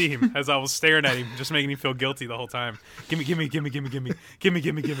 you could see him as I was staring at him, just making me feel guilty the whole time. Give me.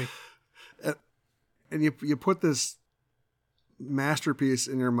 And you put this masterpiece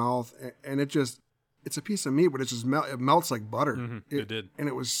in your mouth, and it's a piece of meat, but it melts like butter. It did. And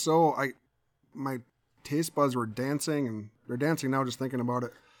it was my taste buds were dancing, and they're dancing now just thinking about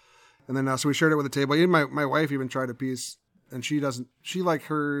it. And then so we shared it with the table. Even my wife even tried a piece, and she like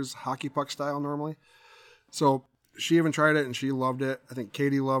hers hockey puck style normally. So she even tried it, and she loved it. I think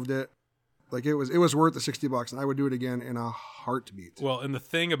Katie loved it. Like it was worth the $60, and I would do it again in a heartbeat. Well, and the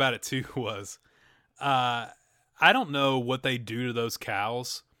thing about it too was, I don't know what they do to those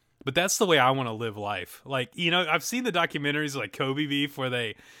cows, but that's the way I want to live life. Like, I've seen the documentaries like Kobe beef where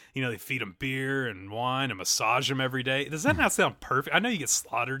they feed them beer and wine and massage them every day. Does that not sound perfect? I know you get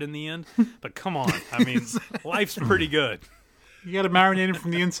slaughtered in the end, but come on. I mean, life's pretty good. You got to marinate it from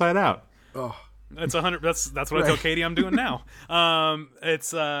the inside out. Oh, that's 100. That's what I tell Katie I'm doing now.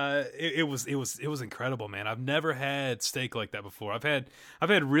 It was incredible, man. I've never had steak like that before. I've had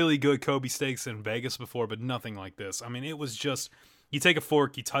really good Kobe steaks in Vegas before, but nothing like this. I mean, it was just, you take a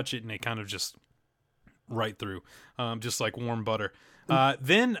fork, you touch it, and it kind of just right through, just like warm butter.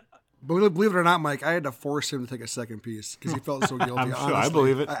 Then, believe it or not, Mike, I had to force him to take a second piece because he felt so guilty. I'm sure, honestly. I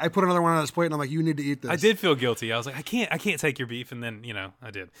believe it. I put another one on his plate, and I'm like, "You need to eat this." I did feel guilty. I was like, I can't take your beef, and then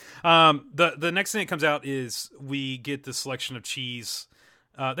I did. The next thing that comes out is we get the selection of cheese.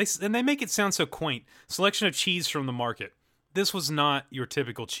 They make it sound so quaint. Selection of cheese from the market. This was not your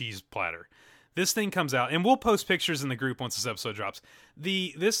typical cheese platter. This thing comes out, and we'll post pictures in the group once this episode drops.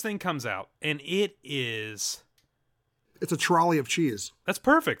 This thing comes out, and it is... It's a trolley of cheese. That's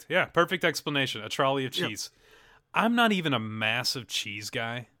perfect. Yeah, perfect explanation. A trolley of cheese. Yep. I'm not even a massive cheese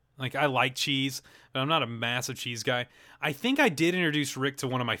guy. Like, I like cheese, but I'm not a massive cheese guy. I think I did introduce Rick to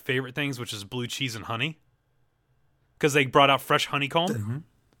one of my favorite things, which is blue cheese and honey. Because they brought out fresh honeycomb. Mm-hmm.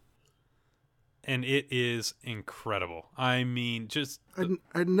 And it is incredible. I mean, just...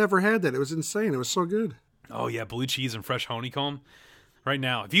 I'd never had that. It was insane. It was so good. Oh, yeah, blue cheese and fresh honeycomb. Right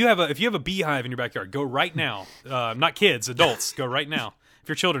now. If you have a beehive in your backyard, go right now. Not kids, adults, go right now. If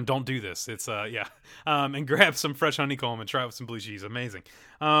you're children, don't do this. It's, and grab some fresh honeycomb and try it with some blue cheese. Amazing.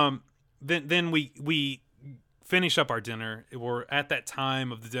 Then we finish up our dinner. We're at that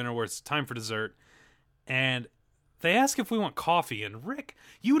time of the dinner where it's time for dessert. And... they ask if we want coffee, and Rick,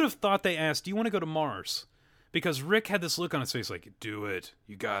 you would have thought they asked, do you want to go to Mars? Because Rick had this look on his face like, do it.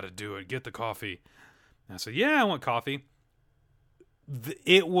 You got to do it. Get the coffee. And I said, yeah, I want coffee.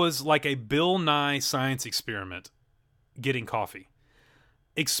 It was like a Bill Nye science experiment getting coffee.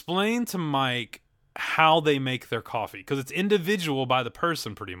 Explain to Mike how they make their coffee, because it's individual by the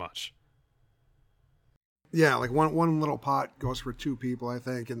person pretty much. Yeah, like one little pot goes for 2 people, I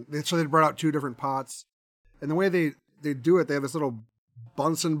think. And so they brought out 2 different pots. And the way they do it, they have this little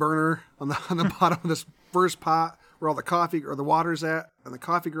Bunsen burner on the bottom of this first pot where all the coffee or the water's at, and the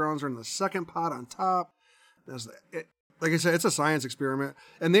coffee grounds are in the second pot on top. like I said, it's a science experiment,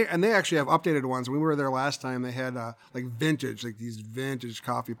 and they actually have updated ones. When we were there last time, they had like these vintage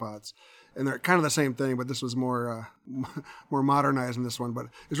coffee pots, and they're kind of the same thing, but this was more modernized in this one. But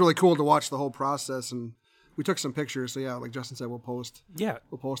it's really cool to watch the whole process, and we took some pictures. So yeah, like Justin said, we'll post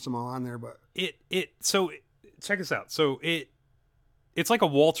them all on there. But so check this out. So it's like a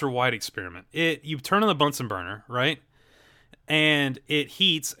Walter White experiment. You turn on the Bunsen burner, right? And it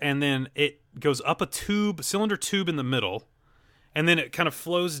heats, and then it goes up a cylinder tube in the middle, and then it kind of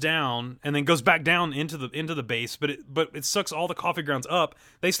flows down, and then goes back down into the base. But it sucks all the coffee grounds up.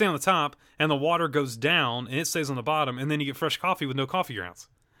 They stay on the top, and the water goes down, and it stays on the bottom, and then you get fresh coffee with no coffee grounds.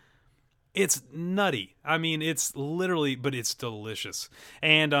 It's nutty. I mean, it's literally, but it's delicious.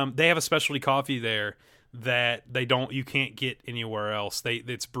 And they have a specialty coffee there that you can't get anywhere else.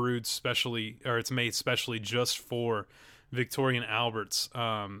 It's brewed specially, or it's made specially just for Victoria and Albert's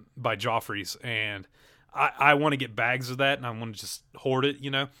by Joffrey's, and I want to get bags of that, and I want to just hoard it,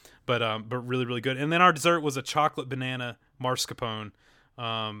 but really, really good. And then our dessert was a chocolate banana mascarpone.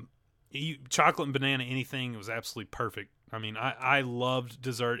 Chocolate and banana anything, it was absolutely perfect. I mean, I loved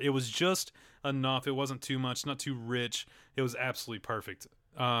dessert. It was just enough. It wasn't too much, not too rich. It was absolutely perfect.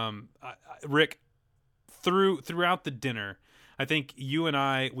 Rick, throughout the dinner, I think you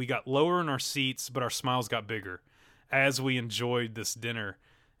and we got lower in our seats, but our smiles got bigger as we enjoyed this dinner,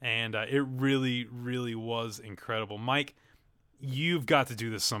 and it really, really was incredible. Mike, you've got to do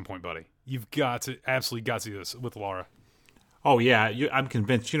this at some point, buddy. You've absolutely got to do this with Laura. Oh yeah, I'm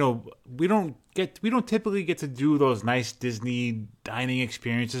convinced. We don't typically get to do those nice Disney dining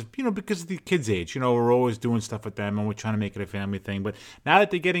experiences, because of the kids' age. We're always doing stuff with them, and we're trying to make it a family thing. But now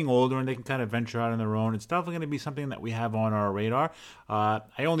that they're getting older and they can kind of venture out on their own, it's definitely going to be something that we have on our radar. I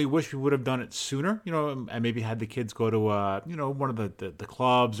only wish we would have done it sooner, and maybe had the kids go to, one of the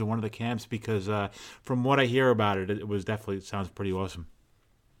clubs or one of the camps, because from what I hear about it, it sounds pretty awesome.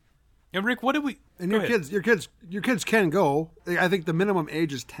 And Rick, what did we? And your kids can go. I think the minimum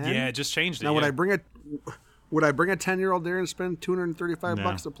age is 10. Yeah, it just changed it. Now, would I bring a 10-year-old there and spend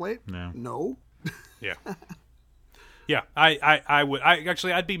 $235 a plate? No. Yeah. Yeah, I would.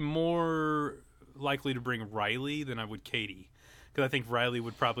 I'd be more likely to bring Riley than I would Katie, because I think Riley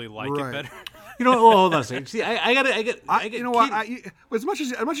would probably like it better. Hold on a second. See, I get. You know what? As much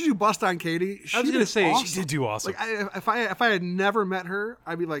as you bust on Katie, I was going to say awesome. She did do awesome. Like if I had never met her,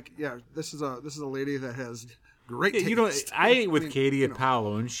 I'd be like, yeah, this is a lady that has great taste. I ate with Katie at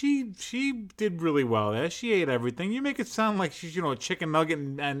Palo, and she did really well there. She ate everything. You make it sound like she's a chicken nugget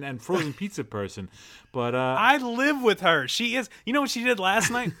and frozen pizza person, but I live with her. She is. You know what she did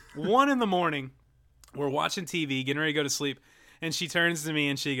last night? 1 a.m. We're watching TV, getting ready to go to sleep. And she turns to me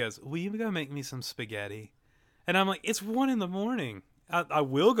and she goes, "Will you go make me some spaghetti?" And I'm like, "It's 1 a.m. I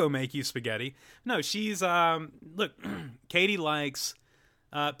will go make you spaghetti." No, she's look. Katie likes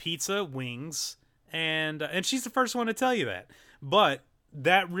pizza, wings, and she's the first one to tell you that. But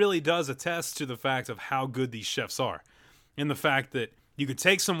that really does attest to the fact of how good these chefs are, and the fact that you could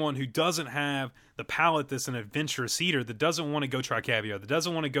take someone who doesn't have the palate that's an adventurous eater, that doesn't want to go try caviar, that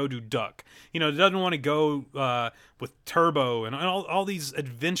doesn't want to go do duck, that doesn't want to go with turbo and all these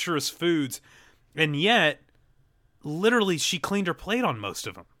adventurous foods, and yet literally she cleaned her plate on most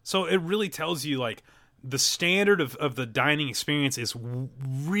of them. So it really tells you like the standard of the dining experience is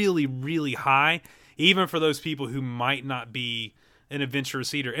really, really high, even for those people who might not be an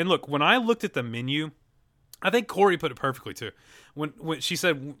adventurous eater. And look, when I looked at the menu, I think Corey put it perfectly too. When she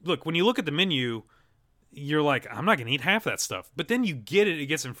said, look, when you look at the menu, you're like, I'm not going to eat half that stuff. But then you get it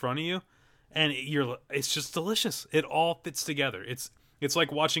gets in front of you, and it's just delicious. It all fits together. It's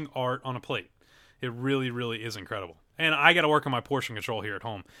like watching art on a plate. It really, really is incredible. And I got to work on my portion control here at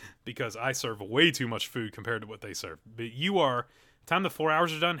home, because I serve way too much food compared to what they serve. But time the 4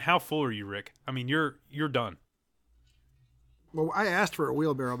 hours are done, how full are you, Rick? I mean, you're done. Well, I asked for a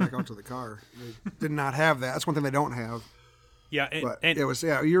wheelbarrow back out to the car. They did not have that. That's one thing they don't have. Yeah, and it was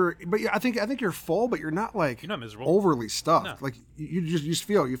I think you're full, but you're not like you're not miserable, overly stuffed. No. Like you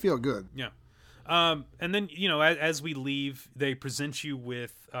feel good. Yeah. And then as we leave, they present you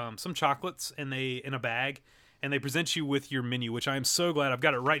with some chocolates in a bag, and they present you with your menu, which I am so glad I've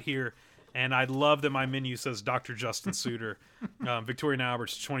got it right here. And I love that my menu says Dr. Justin Suter, Victoria and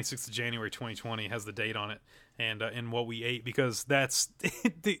Albert's, 26th of January 2020, has the date on it, and what we ate, because that's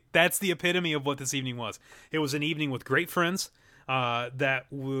the epitome of what this evening was. It was an evening with great friends.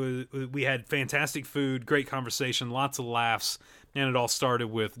 We had fantastic food, great conversation, lots of laughs, and it all started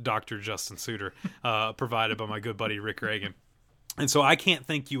with Dr. Justin Suter, provided by my good buddy Rick Reagan. And so I can't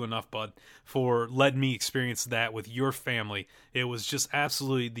thank you enough, bud, for letting me experience that with your family. It was just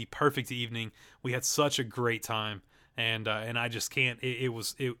absolutely the perfect evening. We had such a great time, and I just can't.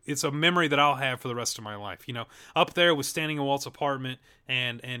 It's a memory that I'll have for the rest of my life. Up there was standing in Walt's apartment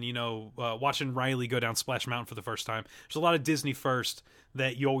and watching Riley go down Splash Mountain for the first time. There's a lot of Disney first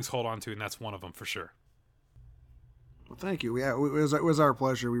that you always hold on to, and that's one of them for sure. Well, thank you. Yeah, it was our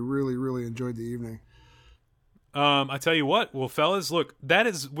pleasure. We really, really enjoyed the evening. I tell you what, well, fellas, look,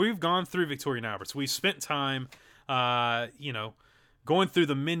 we've gone through Victoria and Albert's. We've spent time, going through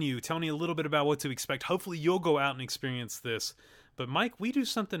the menu, telling you a little bit about what to expect. Hopefully you'll go out and experience this. But Mike, we do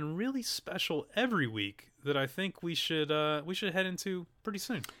something really special every week that I think we should head into pretty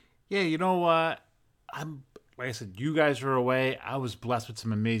soon. Yeah, like I said, you guys are away. I was blessed with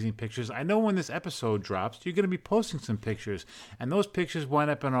some amazing pictures. I know when this episode drops, you're going to be posting some pictures. And those pictures wind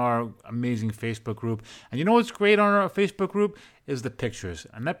up in our amazing Facebook group. And you know what's great on our Facebook group? Is the pictures.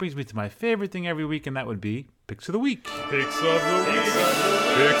 And that brings me to my favorite thing every week, and that would be Picks of the Week. Picks of the Week.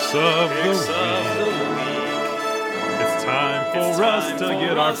 Picks of the Week. It's time for us to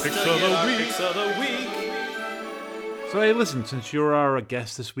get our Picks of the Week. So, hey, listen, since you're our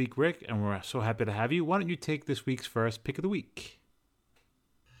guest this week, Rick, and we're so happy to have you, why don't you take this week's first pick of the week?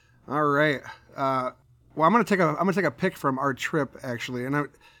 All right. Well, I'm gonna take a pick from our trip actually, and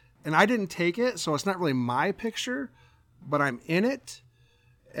I didn't take it, so it's not really my picture, but I'm in it,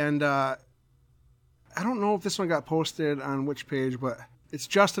 and I don't know if this one got posted on which page, but it's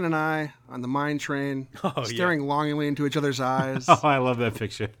Justin and I on the mine train, staring longingly into each other's eyes. Oh, I love that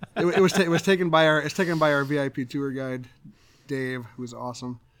picture. it was taken by our VIP tour guide, Dave, who's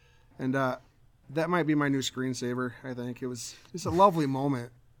awesome, and that might be my new screensaver. I think it's a lovely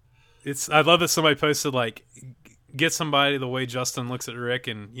moment. I love that somebody posted like, get somebody the way Justin looks at Rick,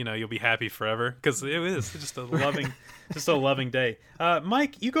 and you'll be happy forever, because it is just a loving day.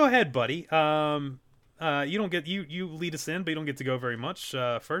 Mike, you go ahead, buddy. You don't get you lead us in, but you don't get to go very much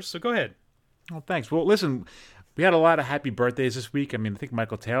first. So go ahead. Well, thanks. Well, listen, we had a lot of happy birthdays this week. I mean, I think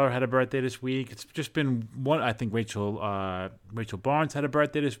Michael Taylor had a birthday this week. It's just been one. I think Rachel Barnes had a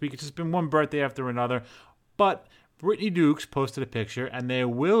birthday this week. It's just been one birthday after another. But Brittany Dukes posted a picture, and there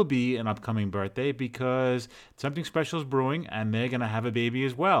will be an upcoming birthday because something special is brewing, and they're going to have a baby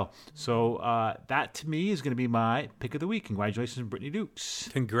as well. So that, to me, is going to be my pick of the week. Congratulations, Brittany Dukes.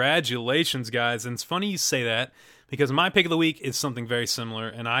 Congratulations, guys. And it's funny you say that, because my pick of the week is something very similar,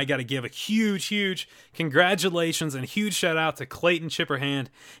 and I got to give a huge congratulations and huge shout-out to Clayton Chipperhand.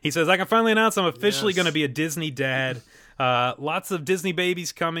 He says, I can finally announce I'm officially going to be a Disney dad. Lots of Disney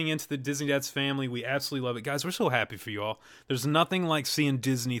babies coming into the Disney Dads family. We absolutely love it. Guys, we're so happy for you all. There's nothing like seeing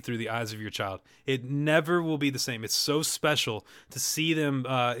Disney through the eyes of your child. It never will be the same. It's so special to see them,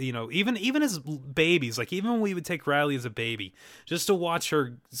 even as babies, like even when we would take Riley as a baby, just to watch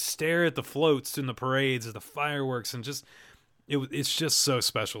her stare at the floats in the parades, at the fireworks, and just... It's just so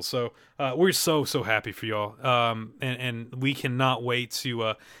special. So we're so happy for y'all, and we cannot wait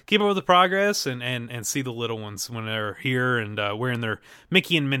to keep up with the progress and see the little ones when they're here and wearing their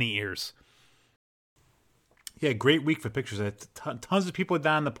Mickey and Minnie ears. Yeah, great week for pictures. Tons of people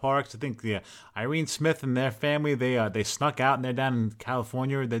down in the parks. I think Irene Smith and their family, they snuck out, and they're down in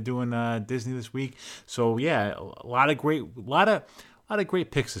California. They're doing Disney this week. So yeah, a lot of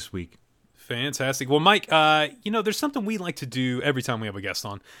great picks this week. Fantastic. Well, Mike, there's something we like to do every time we have a guest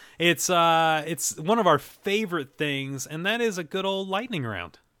on. It's one of our favorite things, and that is a good old lightning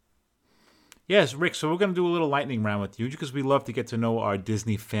round. Yes, Rick, so we're going to do a little lightning round with you because we love to get to know our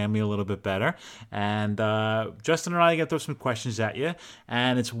Disney family a little bit better. And Justin and I are going to throw some questions at you,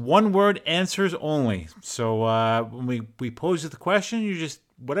 and it's one-word answers only. So when we pose you the question, you just,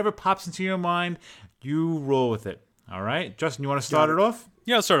 whatever pops into your mind, you roll with it. All right? Justin, you want to start it off?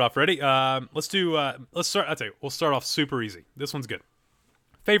 Yeah, let's start off. Ready? Let's start. I'll tell you, we'll start off super easy. This one's good.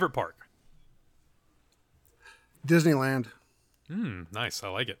 Favorite park? Disneyland. Nice. I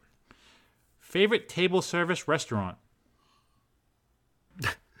like it. Favorite table service restaurant?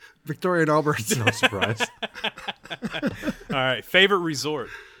 Victoria and Albert's. No surprise. All right. Favorite resort?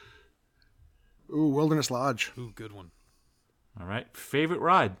 Ooh, Wilderness Lodge. Ooh, good one. All right. Favorite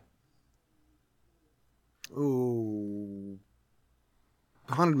ride? Ooh.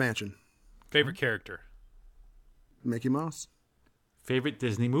 Haunted Mansion. Favorite character? Mickey Mouse. Favorite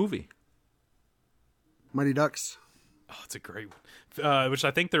Disney movie? Mighty Ducks. Oh, it's a great one. Which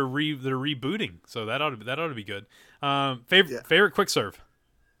I think they're rebooting, so that ought to be good. Favorite quick serve?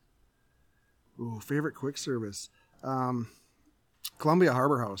 Ooh, favorite quick service. Columbia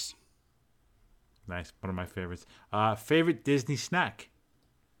Harbor House. Nice, one of my favorites. Favorite Disney snack?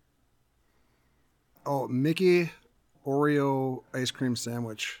 Oh, Mickey Oreo ice cream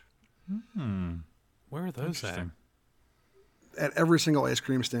sandwich. Where are those at? at every single ice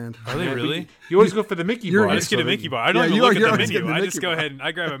cream stand. Are they really? You always go for the Mickey bar. I just get a Mickey bar. I don't even look at the menu. I just go ahead and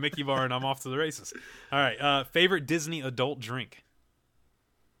I grab a Mickey bar and I'm off to the races. All right. Favorite Disney adult drink?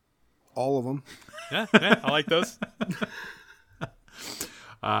 All of them. Yeah, I like those.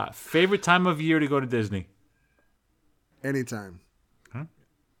 Favorite time of year to go to Disney? Anytime. All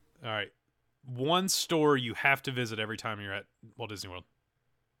right. One store you have to visit every time you're at Walt Disney World.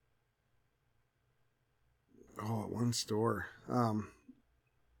 Oh, one store. Man,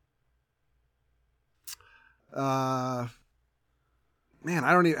 I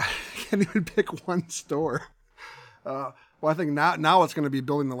can't even pick one store. Well, I think now it's going to be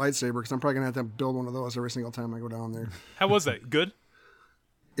building the lightsaber because I'm probably going to have to build one of those every single time I go down there. How was that? Good?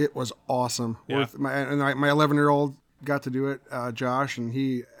 It was awesome. Yeah. My 11-year-old got to do it, Josh, and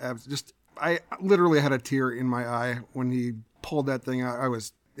I literally had a tear in my eye when he pulled that thing out. I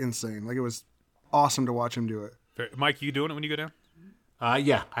was insane. Like, it was awesome to watch him do it. Mike, you doing it when you go down?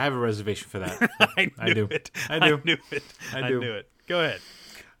 Yeah, I have a reservation for that. I knew it. Go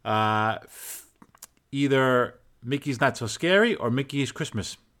ahead. Either Mickey's Not So Scary or Mickey's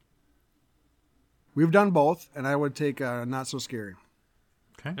Christmas. We've done both, and I would take Not So Scary.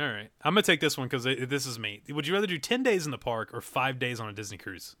 Okay. All right. I'm going to take this one because this is me. Would you rather do 10 days in the park or 5 days on a Disney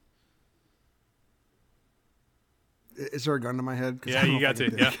cruise? Is there a gun to my head? Yeah, you got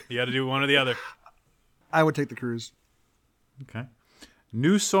to. Yeah, you got to do one or the other. I would take the cruise. Okay.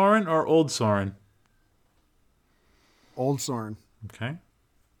 New Soarin' or old Soarin'? Old Soarin'. Okay.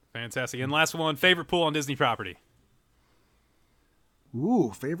 Fantastic. And last one, favorite pool on Disney property?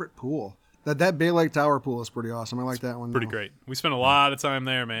 Ooh, favorite pool. That Bay Lake Tower pool is pretty awesome. I like that one. Pretty great. We spent a lot of time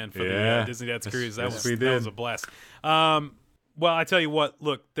there, man, for the Disney Dad's Cruise. That was a blast. Well, I tell you what,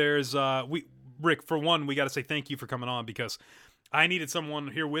 look, there's Rick, for one, we got to say thank you for coming on because I needed someone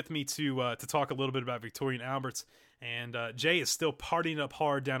here with me to talk a little bit about Victoria and Albert's. And Jay is still partying up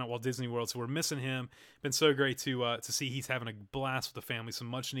hard down at Walt Disney World, so we're missing him. Been so great to see he's having a blast with the family, some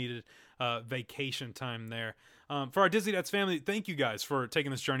much-needed vacation time there. For our Disney Dads family, thank you guys for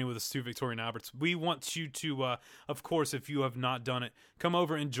taking this journey with us to Victoria and Albert's. We want you to, of course, if you have not done it, come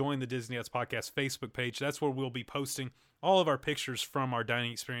over and join the Disney Dads Podcast Facebook page. That's where we'll be posting all of our pictures from our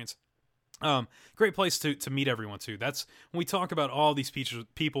dining experience. Great place to meet everyone, too. That's when we talk about all these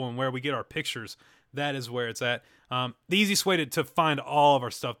people and where we get our pictures. That is where it's at. The easiest way to find all of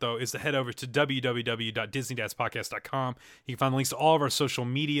our stuff, though, is to head over to www.disneydadspodcast.com. You can find links to all of our social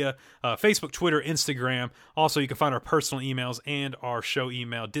media, Facebook, Twitter, Instagram. Also, you can find our personal emails and our show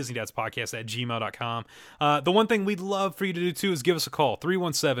email, disneydadspodcast@gmail.com. The one thing we'd love for you to do, too, is give us a call,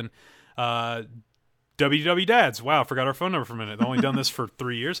 317 WDW-DADS. Wow, forgot our phone number for a minute. I've only done this for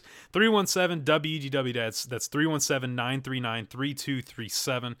 3 years. 317-WDW-DADS. That's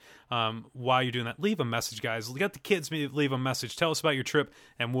 317-939-3237. While you're doing that, leave a message, guys. Let the kids leave a message. Tell us about your trip,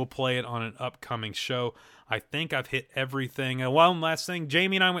 and we'll play it on an upcoming show. I think I've hit everything. And one last thing.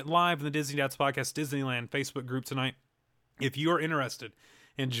 Jamie and I went live in the Disney Dads Podcast Disneyland Facebook group tonight. If you're interested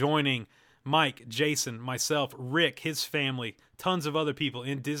in joining Mike, Jason, myself, Rick, his family, tons of other people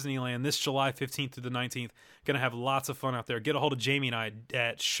in Disneyland this July 15th through the 19th. Going to have lots of fun out there. Get a hold of Jamie and I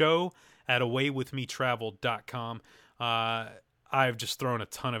at show@awaywithmetravel.com. I've just thrown a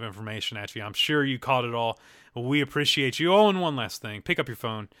ton of information at you. I'm sure you caught it all. We appreciate you. Oh, and one last thing. Pick up your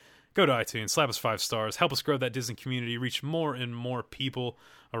phone. Go to iTunes, slap us 5 stars, help us grow that Disney community, reach more and more people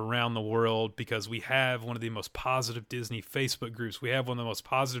around the world because we have one of the most positive Disney Facebook groups. We have one of the most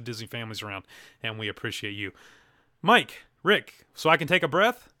positive Disney families around, and we appreciate you. Mike, Rick, so I can take a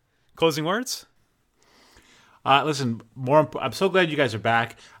breath? Closing words? Listen, I'm so glad you guys are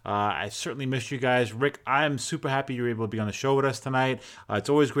back. I certainly missed you guys. Rick, I am super happy you were able to be on the show with us tonight. It's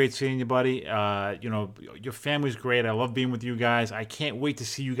always great seeing you, buddy. Your family's great. I love being with you guys. I can't wait to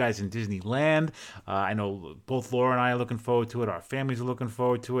see you guys in Disneyland. I know both Laura and I are looking forward to it. Our families are looking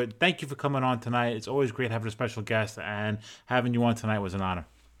forward to it. Thank you for coming on tonight. It's always great having a special guest, and having you on tonight was an honor.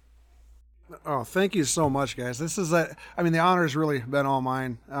 Oh, thank you so much, guys. The honor has really been all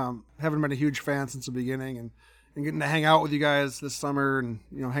mine. Haven't been a huge fan since the beginning, and getting to hang out with you guys this summer, and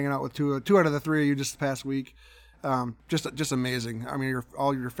hanging out with two out of the three of you just the past week, just amazing. I mean,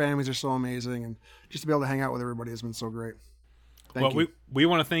 all your families are so amazing, and just to be able to hang out with everybody has been so great. Thank you. We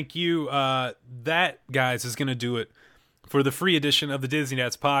want to thank you. That, guys, is going to do it for the free edition of the Disney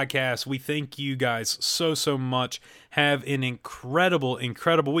Dads podcast. We thank you guys so much. Have an incredible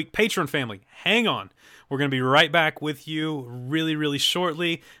week. Patreon family, hang on. We're going to be right back with you really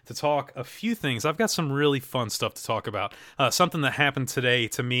shortly to talk a few things. I've got some really fun stuff to talk about. Something that happened today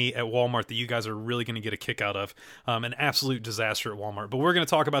to me at Walmart that you guys are really going to get a kick out of. An absolute disaster at Walmart. But we're going to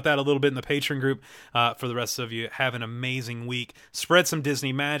talk about that a little bit in the Patreon group. For the rest of you, have an amazing week. Spread some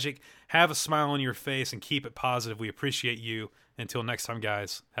Disney magic. Have a smile on your face and keep it positive. We appreciate you. Until next time,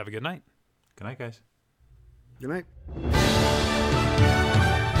 guys, have a good night. Good night, guys. Good night.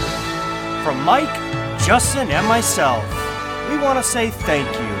 From Mike, Justin, and myself, we want to say thank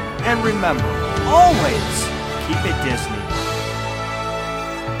you. And remember, always keep it Disney.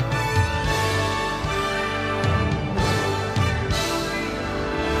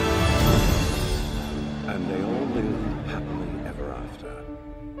 And they all live happily ever after.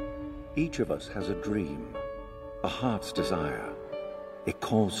 Each of us has a dream, a heart's desire. It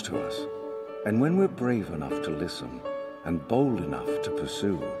calls to us. And when we're brave enough to listen and bold enough to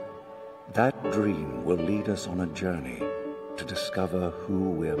pursue, that dream will lead us on a journey to discover who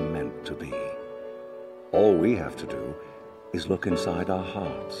we're meant to be. All we have to do is look inside our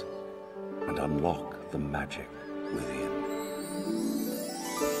hearts and unlock the magic within.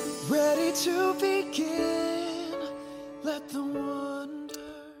 Ready to begin, let the wonder.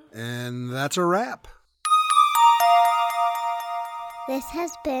 And that's a wrap. This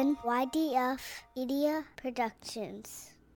has been YDF Media Productions.